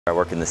I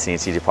work in the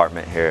CNC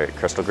department here at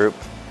Crystal Group.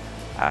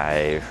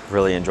 I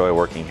really enjoy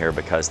working here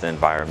because the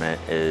environment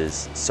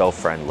is so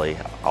friendly.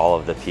 All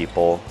of the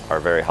people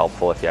are very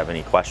helpful if you have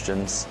any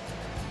questions.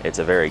 It's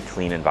a very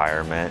clean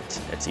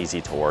environment. It's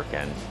easy to work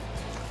in.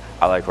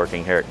 I like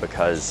working here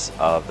because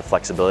of the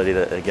flexibility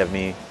that they give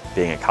me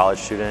being a college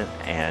student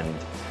and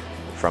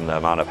from the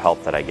amount of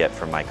help that I get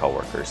from my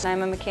coworkers.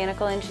 I'm a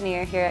mechanical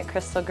engineer here at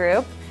Crystal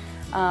Group.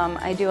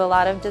 I do a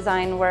lot of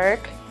design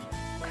work,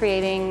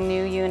 creating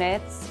new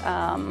units,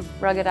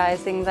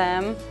 ruggedizing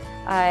them.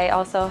 I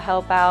also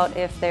help out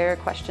if there are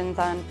questions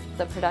on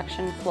the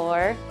production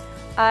floor.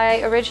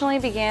 I originally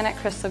began at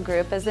Crystal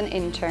Group as an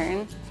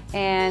intern,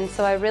 and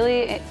so I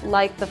really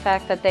like the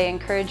fact that they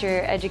encourage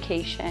your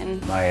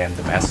education. I am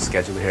the master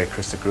scheduler here at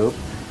Crystal Group.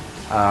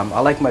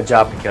 I like my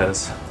job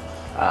because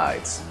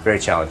it's very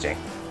challenging.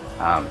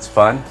 It's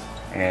fun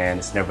and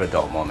it's never a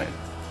dull moment.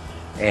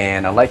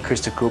 And I like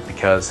Crystal Group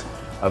because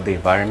of the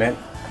environment,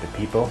 the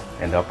people,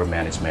 and the upper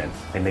management.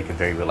 They make it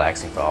very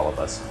relaxing for all of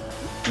us.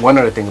 One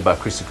other thing about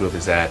Crystal Group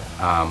is that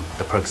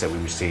the perks that we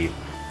receive,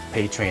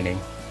 paid training,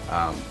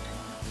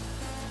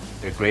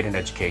 they're great in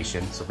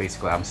education, so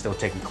basically I'm still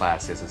taking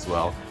classes as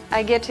well.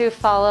 I get to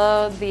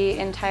follow the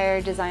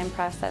entire design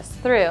process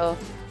through.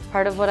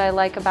 Part of what I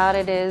like about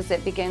it is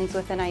it begins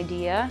with an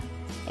idea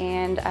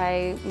and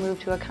I move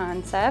to a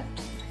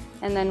concept,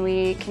 and then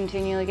we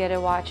continually get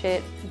to watch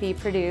it be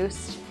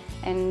produced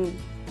and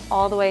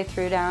all the way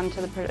through down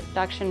to the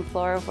production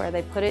floor where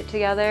they put it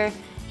together,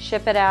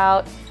 ship it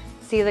out,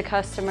 see the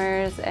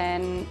customers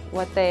and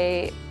what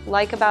they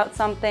like about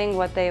something,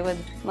 what they would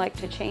like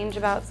to change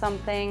about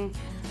something.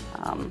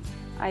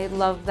 I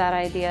love that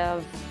idea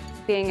of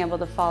being able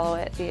to follow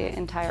it the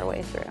entire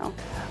way through.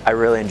 I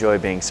really enjoy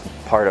being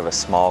part of a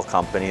small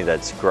company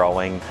that's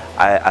growing.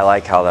 I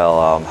like how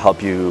they'll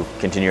help you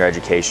continue your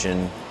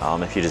education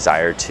if you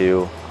desire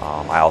to.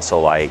 I also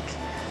like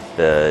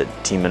the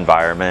team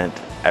environment.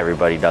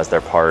 Everybody does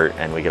their part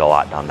and we get a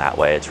lot done that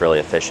way. It's really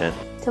efficient.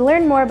 To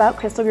learn more about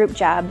Crystal Group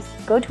jobs,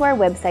 go to our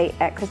website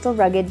at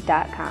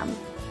crystalrugged.com.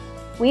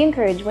 We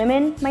encourage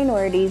women,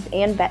 minorities,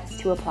 and vets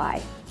to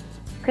apply.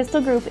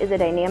 Crystal Group is a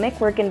dynamic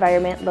work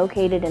environment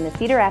located in the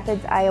Cedar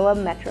Rapids, Iowa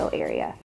metro area.